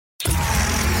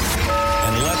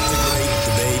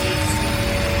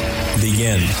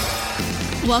begin.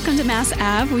 Welcome to Mass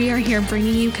Ave. We are here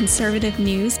bringing you conservative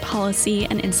news, policy,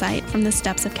 and insight from the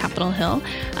steps of Capitol Hill.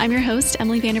 I'm your host,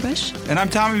 Emily Vanderbush. And I'm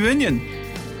Tommy Binion.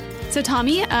 So,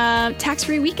 Tommy,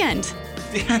 tax-free weekend.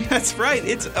 Yeah, that's right.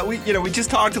 It's we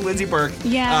just talked to Lindsey Burke.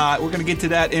 Yeah. We're going to get to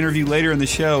that interview later in the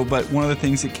show, but one of the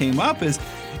things that came up is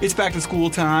it's back to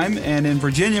school time, and in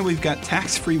Virginia we've got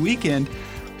tax-free weekend.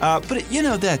 But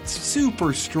that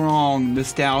super strong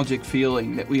nostalgic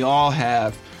feeling that we all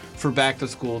have for back to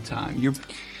school time.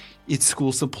 It's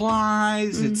school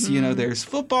supplies. It's there's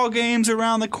football games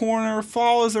around the corner.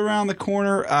 Fall is around the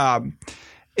corner.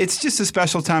 It's just a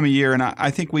special time of year, and I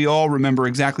think we all remember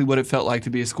exactly what it felt like to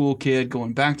be a school kid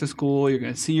going back to school. You're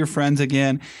going to see your friends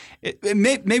again.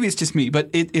 Maybe it's just me,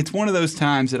 but it's one of those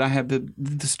times that I have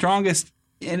the strongest.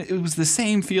 And it was the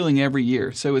same feeling every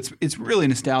year. So it's really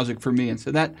nostalgic for me. And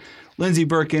so that Lindsey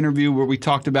Burke interview where we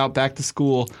talked about back to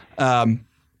school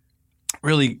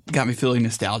really got me feeling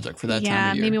nostalgic for that time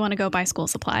of year. Yeah, made me want to go buy school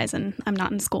supplies, and I'm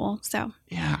not in school. So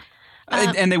yeah.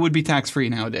 And they would be tax-free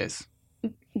nowadays.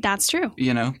 That's true.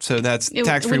 So that's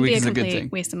tax-free week is a good thing. It wouldn't be a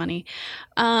complete waste of money.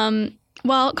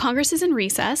 Well, Congress is in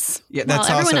recess. Yeah, that's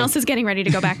while everyone else is getting ready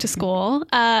to go back to school.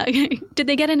 Did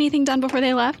they get anything done before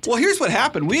they left? Well, here's what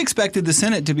happened. We expected the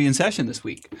Senate to be in session this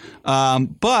week.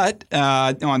 But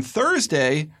on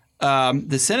Thursday,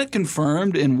 the Senate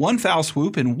confirmed in one foul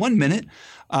swoop in 1 minute,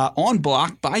 en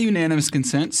bloc, by unanimous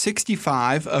consent,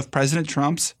 65 of President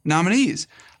Trump's nominees.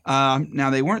 Now,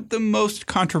 they weren't the most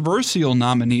controversial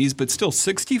nominees, but still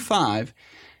 65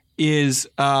 is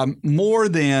more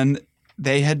than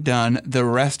they had done the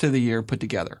rest of the year put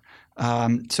together.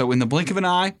 So in the blink of an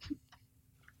eye,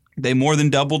 they more than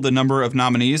doubled the number of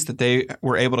nominees that they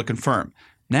were able to confirm.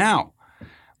 Now,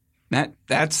 that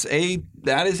is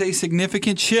a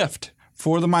significant shift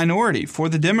for the minority, for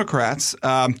the Democrats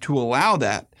to allow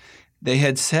that. They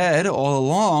had said all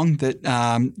along that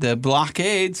the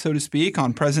blockade, so to speak,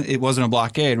 on President – it wasn't a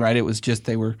blockade, right? It was just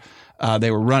they were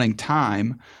running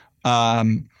time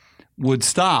would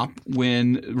stop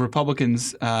when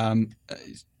Republicans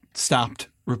stopped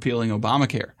repealing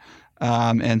Obamacare.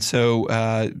 And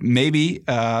so maybe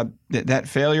that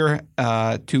failure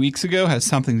 2 weeks ago has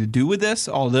something to do with this,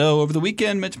 although over the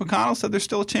weekend Mitch McConnell said there's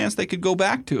still a chance they could go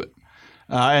back to it.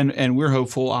 And we're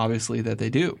hopeful, obviously, that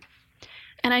they do.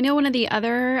 And I know one of the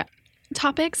other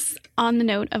topics on the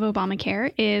note of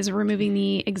Obamacare is removing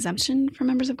the exemption for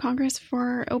members of Congress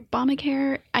for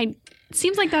Obamacare.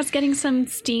 Seems like that's getting some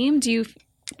steam.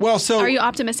 Are you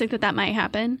optimistic that might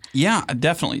happen? Yeah,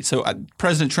 definitely. So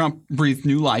President Trump breathed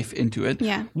new life into it.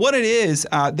 Yeah. What it is,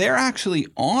 they're actually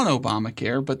on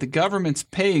Obamacare, but the government's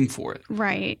paying for it.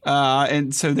 Right.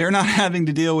 And so they're not having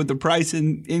to deal with the price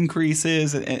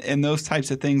increases and those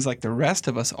types of things like the rest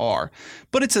of us are.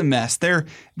 But it's a mess. They're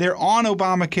on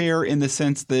Obamacare in the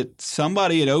sense that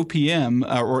somebody at OPM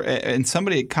and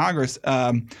somebody at Congress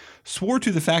swore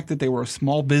to the fact that they were a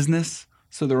small business.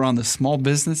 So they're on the Small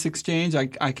Business Exchange.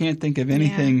 I can't think of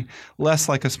anything less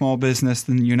like a small business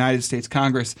than the United States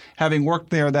Congress. Having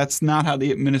worked there, that's not how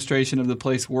the administration of the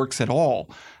place works at all.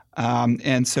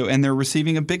 And they're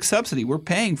receiving a big subsidy. We're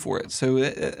paying for it. So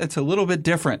it's a little bit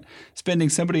different, spending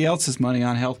somebody else's money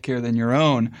on health care than your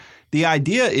own. The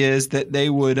idea is that they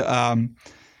would,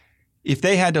 if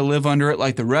they had to live under it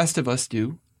like the rest of us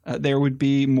do, there would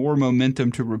be more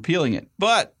momentum to repealing it.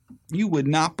 But you would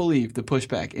not believe the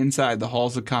pushback inside the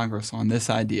halls of Congress on this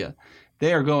idea.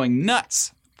 They are going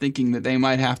nuts thinking that they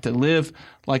might have to live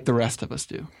like the rest of us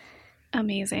do.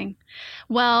 Amazing.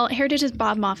 Well, Heritage's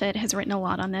Bob Moffett has written a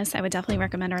lot on this. I would definitely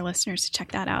recommend our listeners to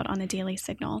check that out on the Daily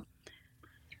Signal.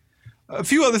 A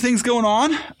few other things going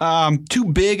on. Two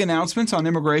big announcements on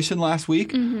immigration last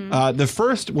week. Mm-hmm. The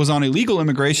first was on illegal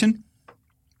immigration.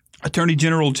 Attorney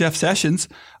General Jeff Sessions,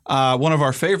 one of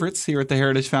our favorites here at the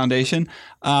Heritage Foundation,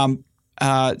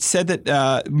 said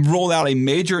that rolled out a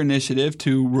major initiative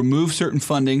to remove certain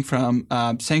funding from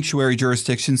sanctuary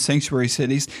jurisdictions, sanctuary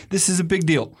cities. This is a big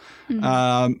deal.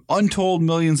 Mm-hmm. Untold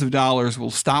millions of dollars will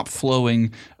stop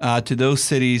flowing to those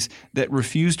cities that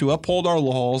refuse to uphold our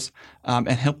laws and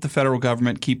help the federal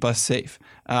government keep us safe.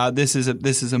 This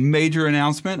is a major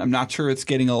announcement. I'm not sure it's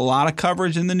getting a lot of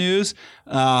coverage in the news.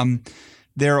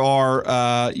 There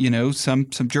are, some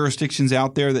jurisdictions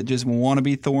out there that just want to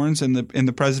be thorns in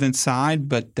the president's side,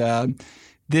 but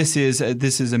this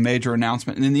is a major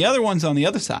announcement. And then the other one's on the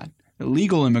other side,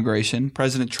 illegal immigration.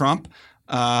 President Trump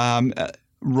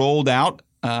rolled out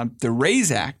the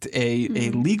RAISE Act, a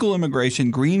legal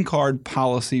immigration green card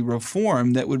policy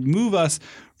reform that would move us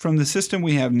from the system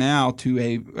we have now to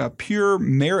a pure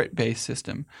merit-based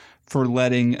system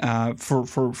letting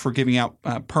for giving out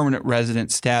permanent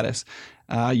resident status.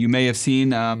 You may have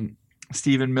seen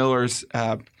Stephen Miller's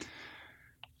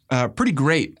pretty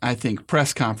great, I think,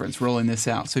 press conference rolling this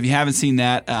out. So if you haven't seen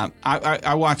that,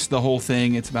 I watched the whole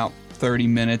thing. It's about 30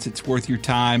 minutes. It's worth your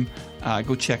time.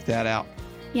 Go check that out.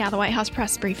 Yeah, the White House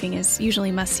press briefing is usually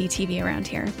must-see TV around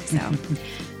here. So,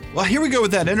 well, here we go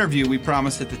with that interview we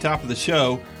promised at the top of the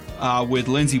show with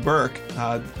Lindsey Burke.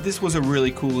 This was a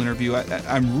really cool interview.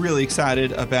 I'm really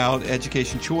excited about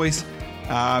education choice,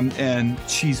 and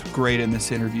she's great in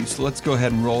this interview. So let's go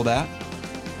ahead and roll that.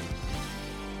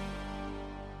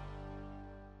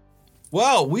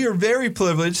 Well, we are very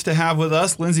privileged to have with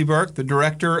us Lindsey Burke, the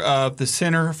director of the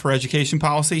Center for Education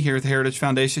Policy here at the Heritage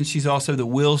Foundation. She's also the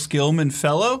Will Skillman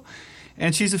Fellow,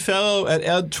 and she's a fellow at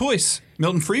EdChoice,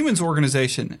 Milton Friedman's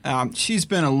organization. She's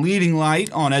been a leading light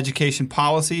on education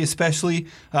policy, especially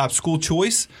school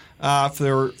choice,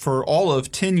 for all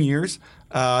of 10 years.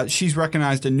 She's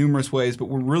recognized in numerous ways, but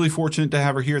we're really fortunate to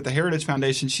have her here at the Heritage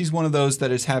Foundation. She's one of those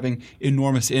that is having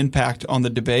enormous impact on the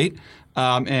debate,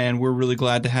 and we're really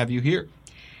glad to have you here.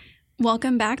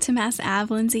 welcome back to Mass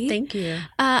Ave, Lindsey. Thank you.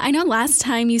 I know last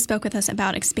time you spoke with us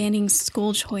about expanding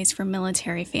school choice for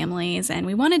military families, and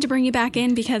we wanted to bring you back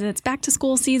in because it's back to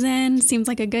school season. Seems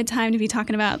like a good time to be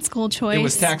talking about school choice. It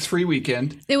was tax-free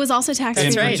weekend. It was also tax-free in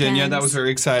weekend. Virginia. That was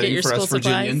very exciting for us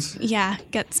Virginians. Yeah,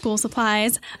 get school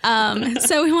supplies.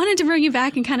 So we wanted to bring you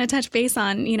back and kind of touch base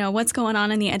on, what's going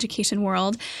on in the education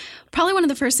world. Probably one of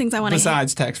the first things I want to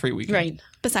Besides tax-free weekend. Right.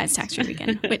 Besides tax-free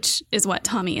weekend, which is what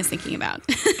Tommy is thinking about.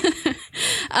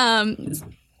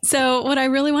 So what I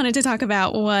really wanted to talk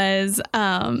about was, there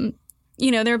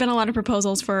have been a lot of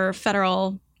proposals for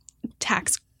federal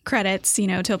tax credits,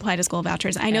 to apply to school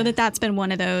vouchers. I know that that's been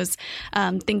one of those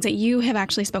things that you have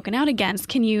actually spoken out against.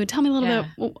 Can you tell me a little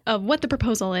bit of what the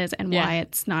proposal is and why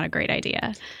it's not a great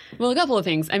idea? Well, a couple of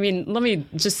things. I mean, let me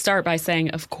just start by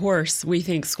saying, of course, we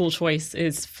think school choice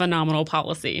is phenomenal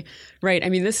policy, right? I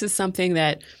mean, this is something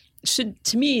that should,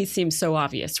 to me, seem so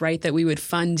obvious, right? That we would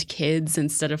fund kids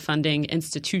instead of funding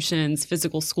institutions,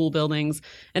 physical school buildings,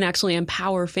 and actually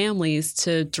empower families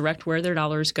to direct where their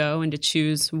dollars go and to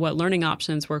choose what learning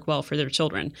options work well for their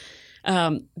children.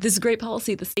 This is great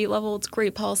policy at the state level. It's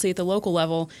great policy at the local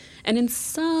level. And in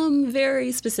some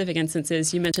very specific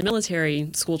instances, you mentioned military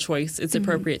school choice, it's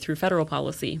appropriate through federal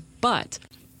policy. But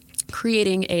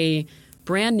creating a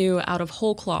brand new, out of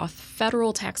whole cloth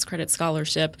federal tax credit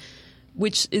scholarship,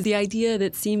 which is the idea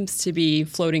that seems to be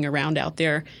floating around out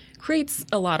there, creates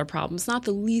a lot of problems, not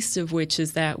the least of which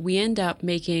is that we end up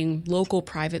making local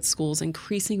private schools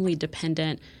increasingly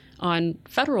dependent on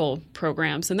federal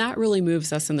programs, and that really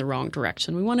moves us in the wrong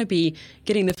direction. We want to be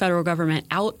getting the federal government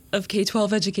out of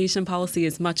K-12 education policy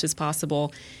as much as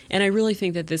possible, and I really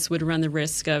think that this would run the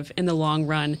risk of, in the long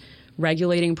run,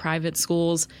 regulating private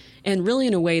schools, and really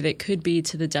in a way that could be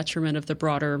to the detriment of the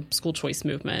broader school choice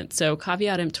movement. So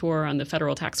caveat emptor on the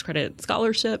federal tax credit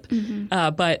scholarship,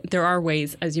 but there are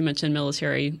ways, as you mentioned,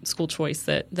 military school choice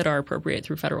that are appropriate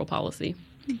through federal policy.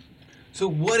 So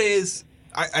what is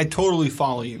 – I totally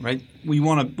follow you, right? We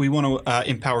want to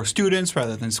empower students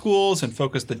rather than schools and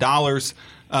focus the dollars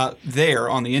there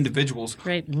on the individuals.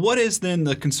 Right. What is then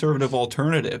the conservative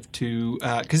alternative to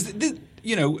because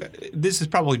this is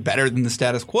probably better than the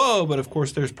status quo, but of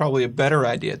course there's probably a better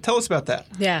idea. Tell us about that.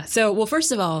 Yeah. So, well,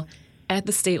 first of all, at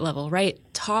the state level, right?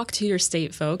 Talk to your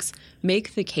state folks.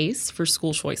 Make the case for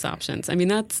school choice options. I mean,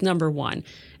 that's number one.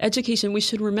 Education, we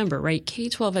should remember, right?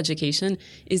 K-12 education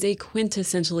is a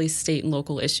quintessentially state and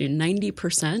local issue.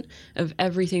 90% of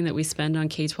everything that we spend on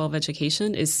K-12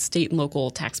 education is state and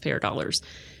local taxpayer dollars.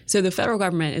 So the federal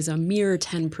government is a mere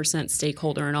 10%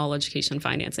 stakeholder in all education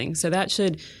financing. So that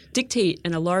should dictate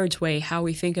in a large way how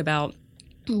we think about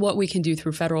what we can do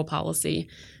through federal policy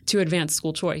to advance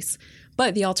school choice.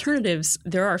 But the alternatives,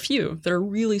 there are a few that are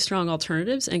really strong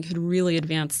alternatives and could really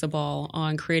advance the ball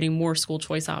on creating more school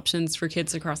choice options for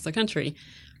kids across the country.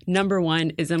 Number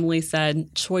one, as Emily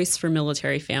said, choice for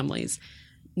military families.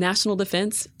 National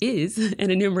defense is an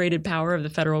enumerated power of the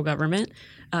federal government.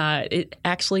 It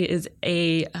actually is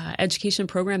a education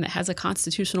program that has a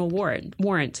constitutional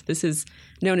warrant. This is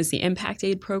known as the Impact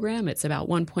Aid program. It's about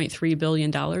 $1.3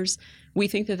 billion. We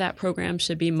think that program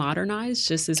should be modernized,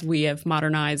 just as we have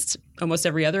modernized almost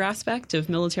every other aspect of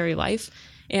military life,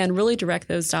 and really direct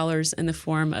those dollars in the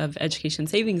form of education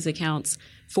savings accounts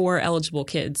for eligible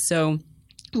kids. So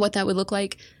what that would look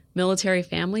like, military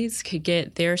families could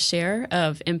get their share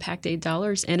of Impact Aid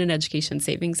dollars in an education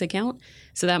savings account.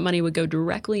 So that money would go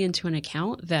directly into an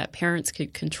account that parents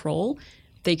could control.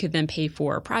 They could then pay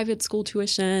for private school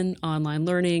tuition, online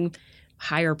learning,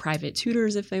 hire private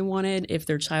tutors if they wanted. If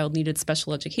their child needed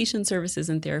special education services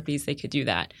and therapies, they could do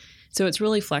that. So it's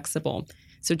really flexible.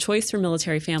 So choice for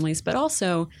military families, but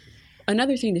also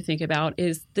another thing to think about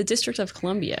is the District of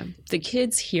Columbia. The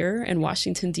kids here in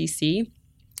Washington, D.C.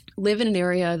 live in an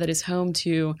area that is home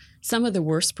to some of the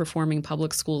worst performing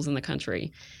public schools in the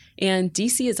country. And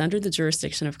D.C. is under the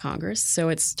jurisdiction of Congress, so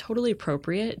it's totally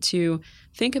appropriate to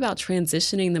think about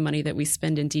transitioning the money that we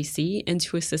spend in D.C.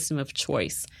 into a system of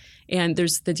choice. And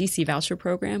there's the D.C. voucher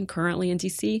program currently in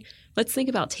D.C. Let's think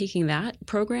about taking that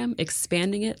program,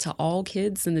 expanding it to all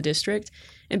kids in the district,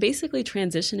 and basically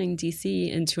transitioning D.C.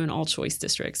 into an all-choice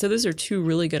district. So those are two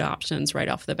really good options right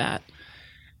off the bat.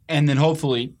 And then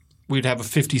hopefully we'd have a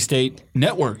 50-state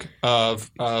network of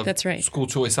That's right. school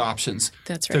choice options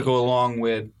That's right. to go along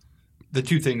with the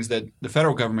two things that the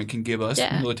federal government can give us,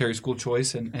 Yeah. military school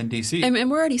choice and D.C. And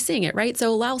we're already seeing it, right?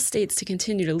 So allow states to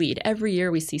continue to lead. Every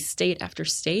year we see state after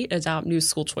state adopt new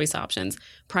school choice options,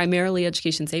 primarily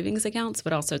education savings accounts,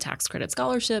 but also tax credit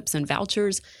scholarships and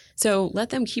vouchers. So let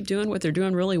them keep doing what they're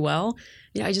doing really well.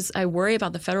 I worry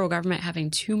about the federal government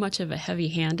having too much of a heavy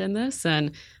hand in this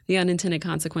and the unintended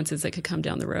consequences that could come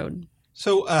down the road.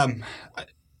 So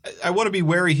I want to be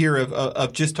wary here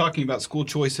of just talking about school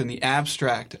choice in the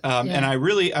abstract. And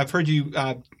I've heard you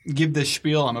give this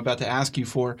spiel I'm about to ask you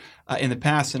for in the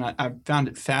past, and I found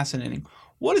it fascinating.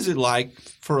 What is it like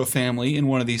for a family in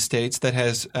one of these states that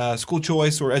has school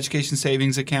choice or education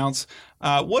savings accounts?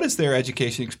 What is their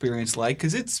education experience like?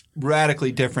 Because it's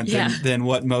radically different than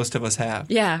what most of us have.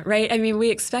 Yeah, right. I mean,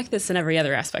 we expect this in every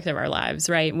other aspect of our lives,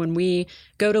 right? When we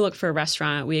go to look for a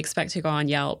restaurant, we expect to go on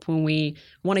Yelp. When we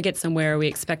want to get somewhere, we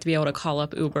expect to be able to call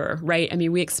up Uber, right? I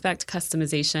mean, we expect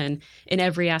customization in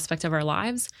every aspect of our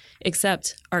lives,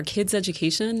 except our kids'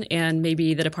 education and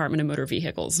maybe the Department of Motor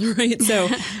Vehicles, right? So,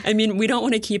 I mean, we don't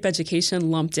want to keep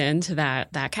education lumped into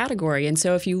that category. And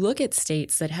so if you look at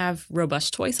states that have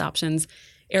robust choice options,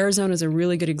 Arizona is a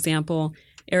really good example.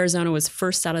 Arizona was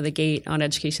first out of the gate on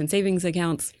education savings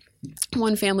accounts.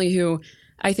 One family who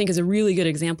I think is a really good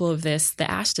example of this, the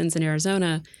Ashtons in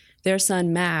Arizona, their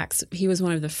son Max, he was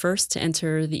one of the first to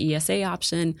enter the ESA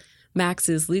option. Max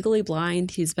is legally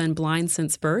blind. He's been blind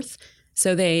since birth.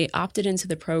 So they opted into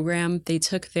the program. They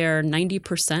took their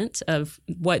 90% of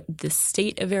what the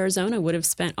state of Arizona would have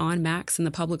spent on Max in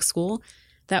the public school.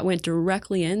 That went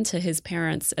directly into his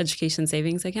parents' education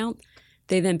savings account.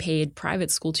 They then paid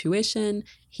private school tuition.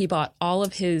 He bought all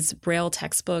of his Braille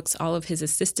textbooks, all of his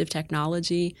assistive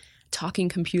technology, talking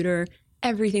computer,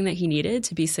 everything that he needed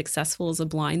to be successful as a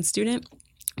blind student.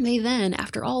 They then,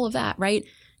 after all of that, right,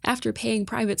 after paying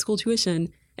private school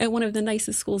tuition at one of the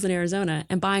nicest schools in Arizona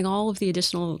and buying all of the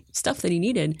additional stuff that he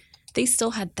needed, they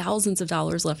still had thousands of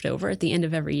dollars left over at the end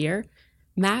of every year.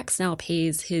 Max now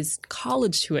pays his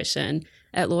college tuition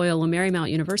at Loyola Marymount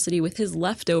University with his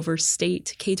leftover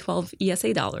state K-12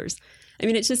 ESA dollars. I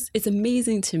mean, it's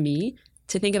amazing to me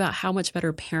to think about how much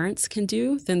better parents can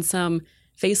do than some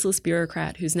faceless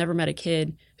bureaucrat who's never met a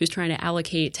kid who's trying to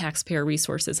allocate taxpayer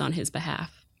resources on his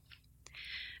behalf.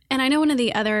 And I know one of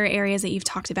the other areas that you've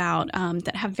talked about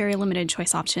that have very limited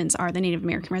choice options are the Native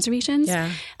American reservations.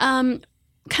 Yeah.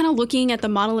 Kind of looking at the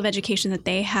model of education that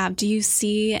they have, do you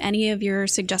see any of your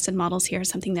suggested models here as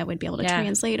something that would be able to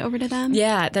translate over to them?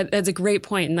 Yeah, that's a great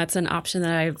point. And that's an option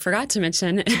that I forgot to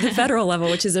mention at the federal level,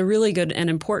 which is a really good and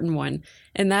important one.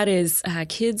 And that is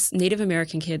kids, Native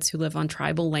American kids who live on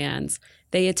tribal lands,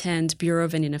 they attend Bureau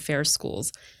of Indian Affairs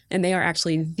schools. And they are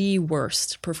actually the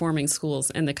worst performing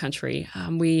schools in the country.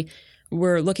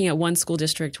 We're looking at one school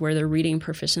district where the reading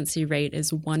proficiency rate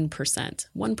is 1%.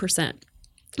 1%.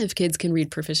 If kids can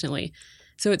read proficiently.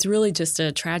 So it's really just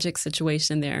a tragic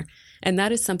situation there. And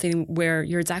that is something where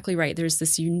you're exactly right. There's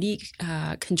this unique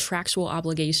contractual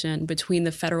obligation between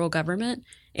the federal government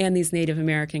and these Native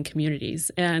American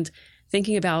communities. And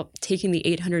thinking about taking the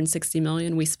 $860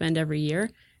 million we spend every year,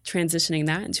 transitioning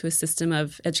that into a system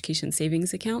of education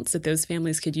savings accounts that those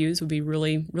families could use would be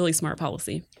really, really smart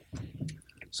policy.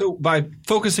 So by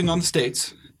focusing on the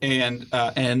states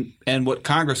and what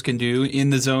Congress can do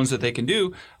in the zones that they can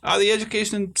do, the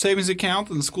education savings account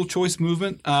and the school choice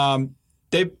movement,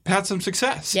 they've had some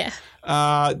success. Yeah.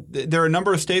 There are a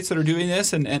number of states that are doing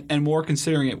this and more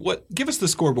considering it. Give us the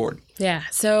scoreboard. Yeah.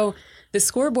 So the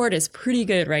scoreboard is pretty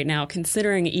good right now,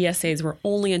 considering ESAs were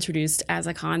only introduced as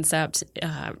a concept,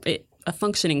 a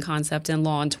functioning concept in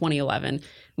law in 2011.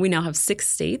 We now have 6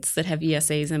 states that have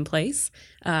ESAs in place.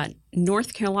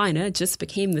 North Carolina just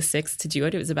became the 6th to do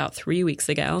it. It was about 3 weeks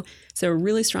ago. So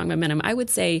really strong momentum. I would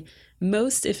say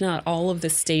most, if not all of the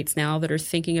states now that are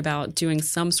thinking about doing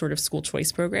some sort of school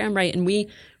choice program, right? And we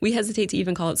hesitate to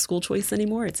even call it school choice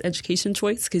anymore. It's education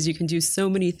choice because you can do so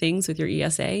many things with your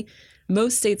ESA.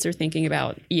 Most states are thinking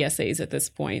about ESAs at this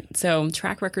point. So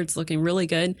track record's looking really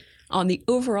good. On the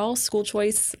overall school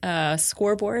choice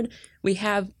scoreboard, we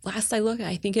have, last I looked,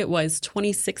 I think it was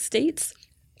 26 states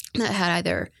that had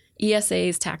either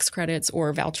ESAs, tax credits,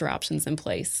 or voucher options in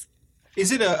place.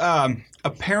 Is it a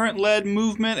parent-led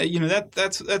movement? You know,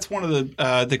 that's one of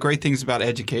the great things about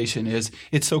education is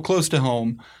it's so close to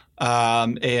home,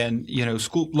 and you know,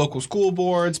 local school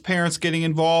boards, parents getting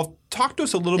involved. Talk to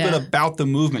us a little bit about the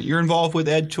movement. You're involved with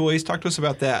EdChoice. Talk to us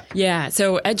about that. Yeah.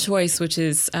 So EdChoice, which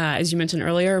is, as you mentioned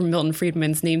earlier, Milton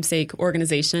Friedman's namesake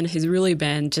organization, has really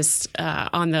been just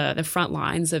on the front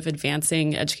lines of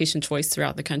advancing education choice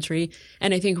throughout the country.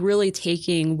 And I think really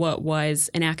taking what was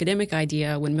an academic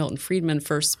idea when Milton Friedman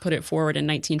first put it forward in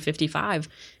 1955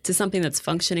 to something that's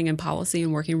functioning in policy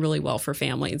and working really well for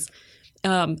families.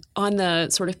 On the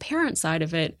sort of parent side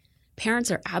of it,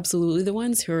 parents are absolutely the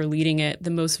ones who are leading it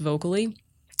the most vocally.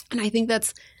 And I think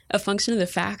that's a function of the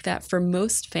fact that for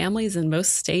most families in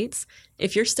most states,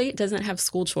 if your state doesn't have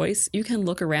school choice, you can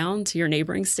look around to your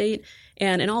neighboring state,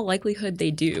 and in all likelihood, they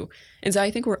do. And so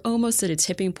I think we're almost at a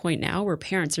tipping point now where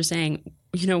parents are saying,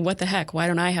 you know, what the heck? Why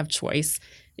don't I have choice?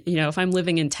 You know, if I'm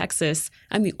living in Texas,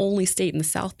 I'm the only state in the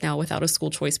South now without a school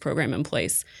choice program in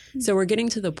place. So we're getting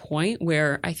to the point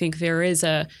where I think there is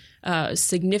a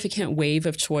significant wave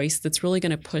of choice that's really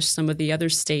going to push some of the other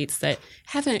states that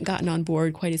haven't gotten on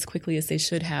board quite as quickly as they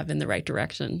should have in the right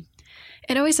direction.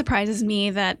 It always surprises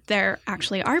me that there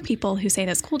actually are people who say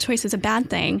that school choice is a bad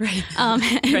thing. Right.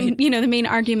 And, you know, the main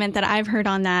argument that I've heard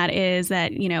on that is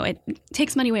that, you know, it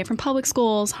takes money away from public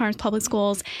schools, harms public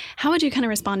schools. How would you kind of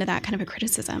respond to that kind of a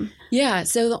criticism? Yeah.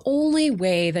 So the only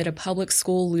way that a public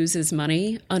school loses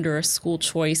money under a school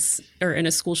choice or in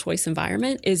a school choice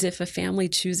environment is if a family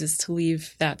chooses to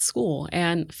leave that school.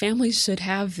 And families should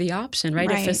have the option,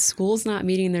 right? If a school's not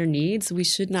meeting their needs, we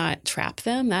should not trap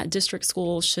them. That district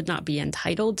school should not be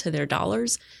entitled to their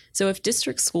dollars. So if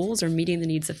district schools are meeting the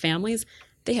needs of families,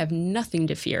 they have nothing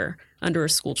to fear under a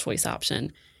school choice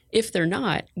option. If they're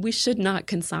not, we should not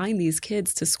consign these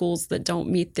kids to schools that don't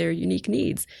meet their unique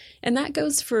needs. And that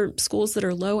goes for schools that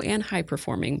are low and high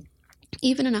performing.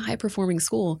 Even in a high performing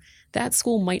school, that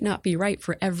school might not be right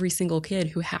for every single kid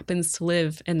who happens to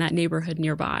live in that neighborhood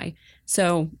nearby.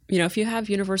 So, you know, if you have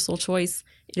universal choice,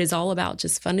 it is all about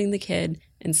just funding the kid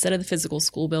instead of the physical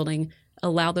school building.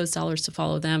 Allow those dollars to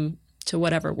follow them to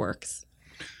whatever works.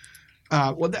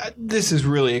 This is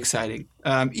really exciting.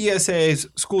 ESAs,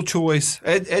 school choice,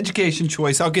 education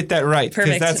choice. I'll get that right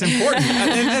because that's important.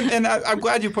 and I'm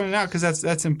glad you pointed out because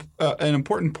that's an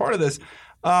important part of this.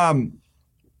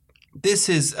 This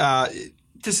is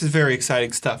very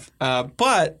exciting stuff.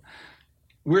 But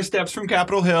we're steps from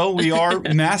Capitol Hill. We are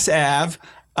Mass Ave.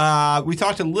 We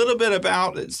talked a little bit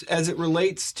about as it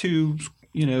relates to,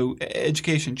 you know,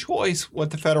 education choice,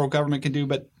 what the federal government can do.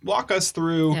 But walk us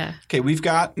through, okay, we've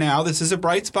got now, this is a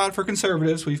bright spot for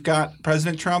conservatives. We've got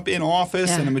President Trump in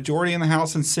office and a majority in the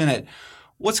House and Senate.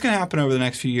 What's going to happen over the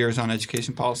next few years on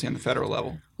education policy on the federal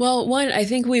level? Well, one, I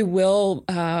think we will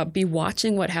be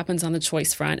watching what happens on the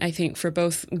choice front. I think for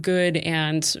both good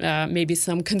and maybe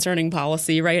some concerning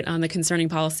policy, right? On the concerning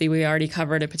policy, we already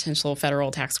covered a potential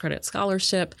federal tax credit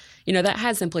scholarship. You know, that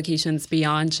has implications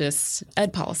beyond just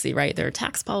ed policy, right? There are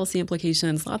tax policy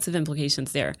implications, lots of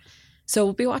implications there. So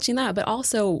we'll be watching that, but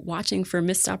also watching for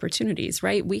missed opportunities,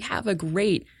 right? We have a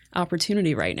great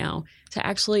opportunity right now to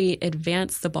actually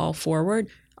advance the ball forward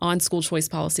on school choice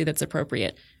policy that's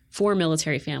appropriate for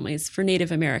military families, for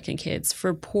Native American kids,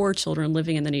 for poor children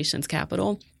living in the nation's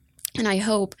capital. And I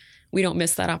hope we don't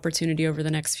miss that opportunity over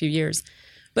the next few years.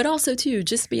 But also, too,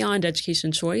 just beyond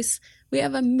education choice, we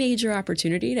have a major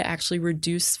opportunity to actually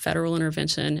reduce federal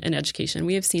intervention in education.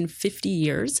 We have seen 50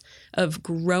 years of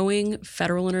growing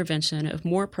federal intervention, of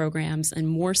more programs and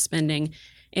more spending,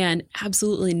 and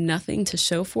absolutely nothing to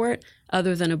show for it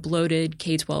other than a bloated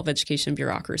K-12 education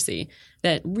bureaucracy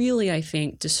that really, I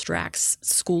think, distracts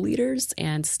school leaders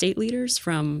and state leaders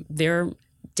from their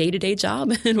day-to-day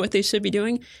job and what they should be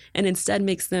doing, and instead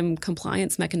makes them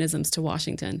compliance mechanisms to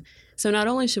Washington. So not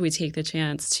only should we take the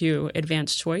chance to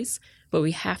advance choice, but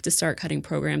we have to start cutting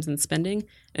programs and spending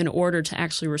in order to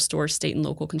actually restore state and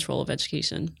local control of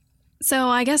education. So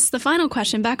I guess the final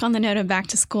question, back on the note of back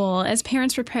to school, as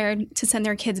parents prepare to send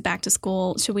their kids back to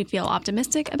school, should we feel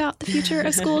optimistic about the future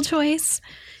of school choice?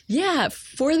 Yeah,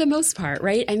 for the most part,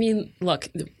 right? I mean, look,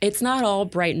 it's not all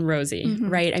bright and rosy,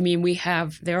 right? I mean,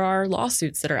 there are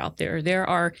lawsuits that are out there. There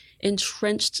are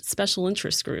entrenched special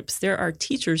interest groups. There are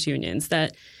teachers' unions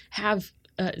that have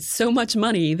so much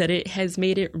money that it has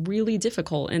made it really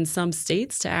difficult in some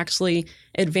states to actually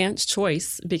advance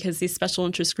choice because these special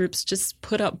interest groups just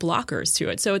put up blockers to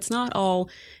it. So it's not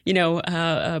all,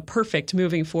 perfect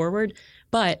moving forward.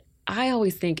 But I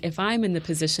always think if I'm in the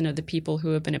position of the people who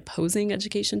have been opposing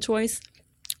education choice,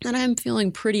 then I'm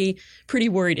feeling pretty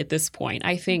worried at this point.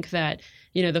 I think that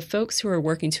the folks who are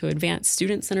working to advance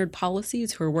student-centered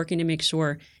policies, who are working to make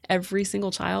sure every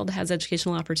single child has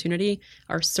educational opportunity,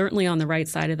 are certainly on the right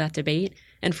side of that debate.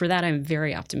 And for that, I'm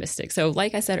very optimistic. So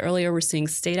like I said earlier, we're seeing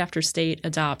state after state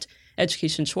adopt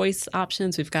education choice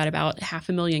options. We've got about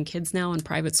 500,000 kids now in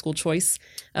private school choice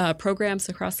programs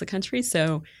across the country.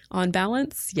 So on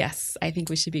balance, yes, I think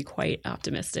we should be quite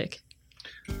optimistic.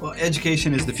 Well,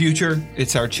 education is the future.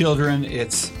 It's our children.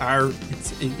 It's our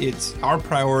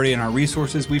priority and our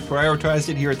resources. We've prioritized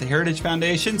it here at the Heritage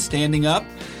Foundation, standing up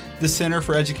the Center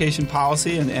for Education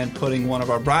Policy and putting one of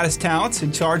our brightest talents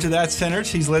in charge of that center.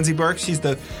 She's Lindsay Burke. She's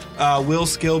the Will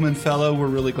Skillman Fellow. We're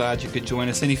really glad you could join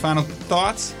us. Any final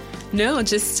thoughts? No,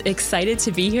 just excited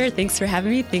to be here. Thanks for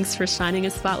having me. Thanks for shining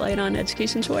a spotlight on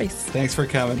education choice. Thanks for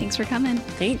coming. Thanks for coming.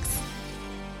 Thanks.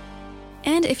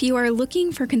 And if you are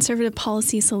looking for conservative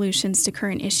policy solutions to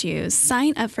current issues,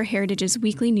 sign up for Heritage's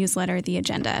weekly newsletter, The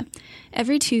Agenda.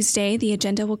 Every Tuesday, The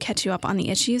Agenda will catch you up on the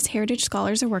issues Heritage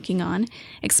scholars are working on,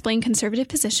 explain conservative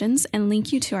positions, and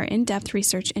link you to our in-depth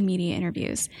research and media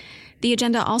interviews. The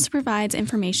Agenda also provides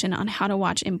information on how to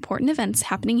watch important events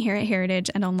happening here at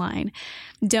Heritage and online.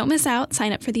 Don't miss out.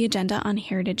 Sign up for The Agenda on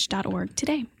heritage.org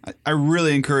today. I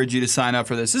really encourage you to sign up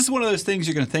for this. This is one of those things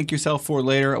you're going to thank yourself for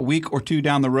later. A week or two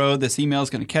down the road, this email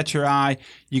is going to catch your eye.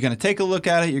 You're going to take a look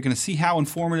at it. You're going to see how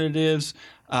informative it is.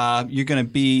 You're going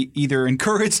to be either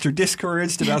encouraged or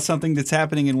discouraged about something that's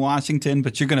happening in Washington,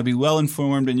 but you're going to be well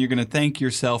informed, and you're going to thank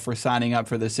yourself for signing up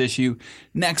for this issue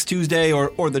next Tuesday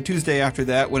or the Tuesday after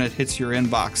that when it hits your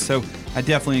inbox. So I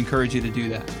definitely encourage you to do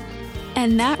that.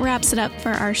 And that wraps it up for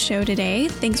our show today.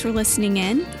 Thanks for listening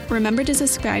in. Remember to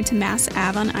subscribe to Mass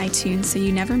Ave on iTunes so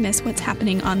you never miss what's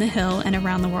happening on the Hill and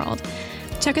around the world.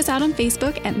 Check us out on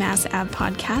Facebook at Mass Ave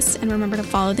Podcast, and remember to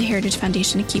follow the Heritage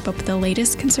Foundation to keep up with the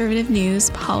latest conservative news,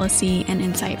 policy, and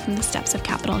insight from the steps of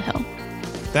Capitol Hill.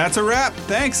 That's a wrap.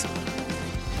 Thanks.